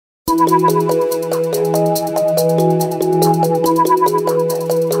The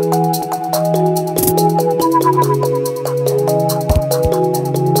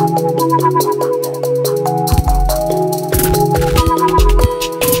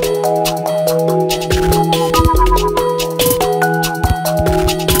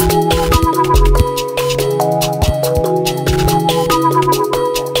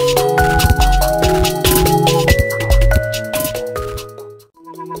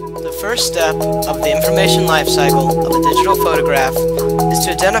first step of the information life cycle of a digital photograph is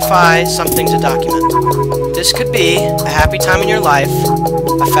to identify something to document. This could be a happy time in your life,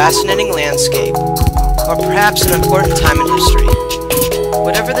 a fascinating landscape, or perhaps an important time in history.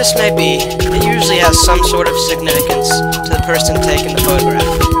 Whatever this may be, it usually has some sort of significance to the person taking the photograph.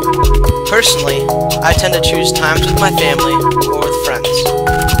 Personally, I tend to choose times with my family or with friends.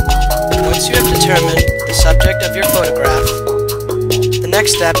 Once you have determined the subject of your photograph, the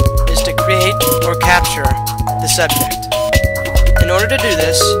next step is to create or capture the subject. In order to do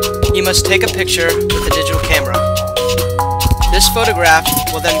this, you must take a picture with a digital camera. This photograph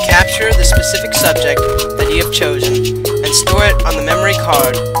will then capture the specific subject that you have chosen and store it on the memory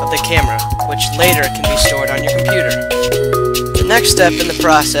card of the camera, which later can be stored on your computer. The next step in the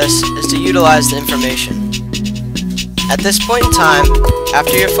process is to utilize the information. At this point in time,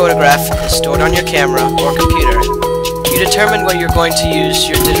 after your photograph is stored on your camera or computer, you determine what you're going to use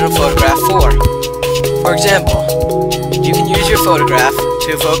your digital photograph for. For example, you can use your photograph to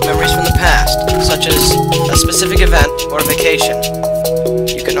evoke memories from the past, such as a specific event or a vacation.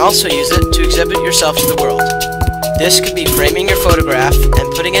 You can also use it to exhibit yourself to the world. This could be framing your photograph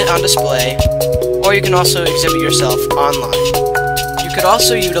and putting it on display, or you can also exhibit yourself online. You could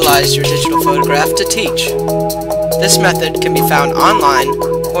also utilize your digital photograph to teach. This method can be found online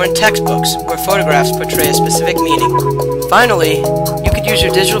or in textbooks where photographs portray a specific meaning. Finally, you could use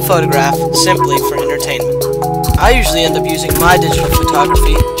your digital photograph simply for entertainment. I usually end up using my digital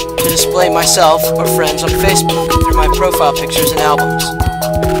photography to display myself or friends on Facebook through my profile pictures and albums.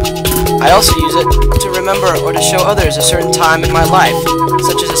 I also use it to remember or to show others a certain time in my life,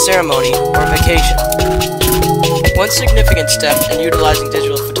 such as a ceremony or a vacation. One significant step in utilizing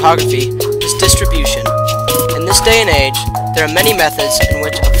digital photography is distribution. In this day and age, there are many methods in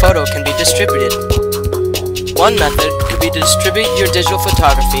which a photo can be distributed. One method could be to distribute your digital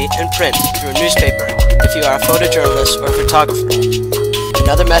photography in print through a newspaper if you are a photojournalist or photographer.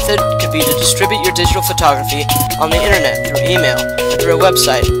 Another method could be to distribute your digital photography on the internet through email or through a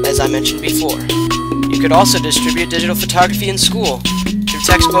website, as I mentioned before. You could also distribute digital photography in school through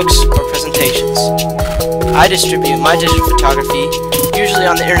textbooks or presentations. I distribute my digital photography usually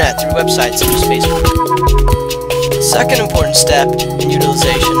on the internet through websites such as Facebook. The second important step in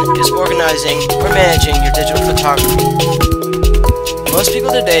utilization is organizing or managing your digital photography. Most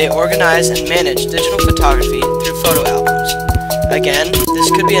people today organize and manage digital photography through photo albums. Again,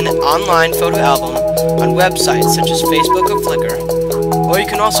 this could be an online photo album on websites such as Facebook or Flickr, or you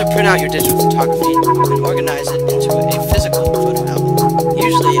can also print out your digital photography and organize it into a physical photo album.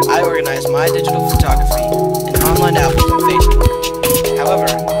 Usually, I organize my digital photography in online albums on Facebook. However,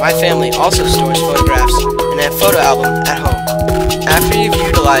 my family also stores photographs in a photo album at home. After you've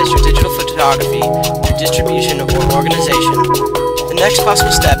utilized your digital photography through distribution or organization, the next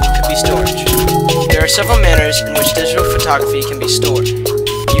possible step could be storage. There are several manners in which digital photography can be stored.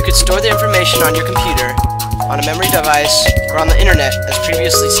 You could store the information on your computer, on a memory device, or on the internet as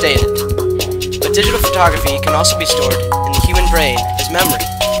previously stated. But digital photography can also be stored in the human brain as memory.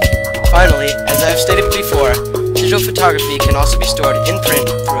 Finally, as I have stated before, digital photography can also be stored in print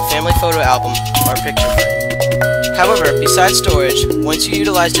through a family photo album or a picture frame. However, besides storage, once you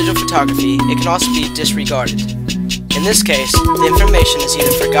utilize digital photography, it can also be disregarded. In this case, the information is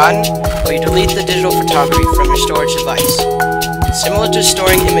either forgotten or you delete the digital photography from your storage device. Similar to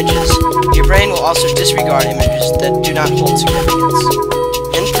storing images, your brain will also disregard images that do not hold significance.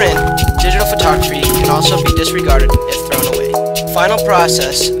 In print, digital photography can also be disregarded if thrown away. The final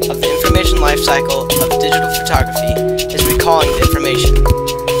process of the information life cycle of digital photography is recalling the information.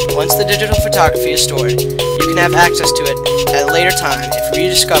 Once the digital photography is stored, you can have access to it at a later time if you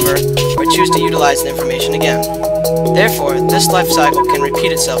rediscover or choose to utilize the information again. Therefore, this life cycle can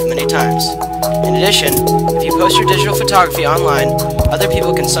repeat itself many times. In addition, if you post your digital photography online, other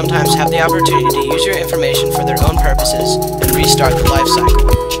people can sometimes have the opportunity to use your information for their own purposes and restart the life cycle.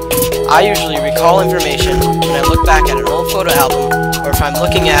 I usually recall information when I look back at an old photo album or if I'm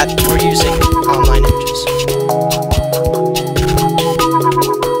looking at or using online images.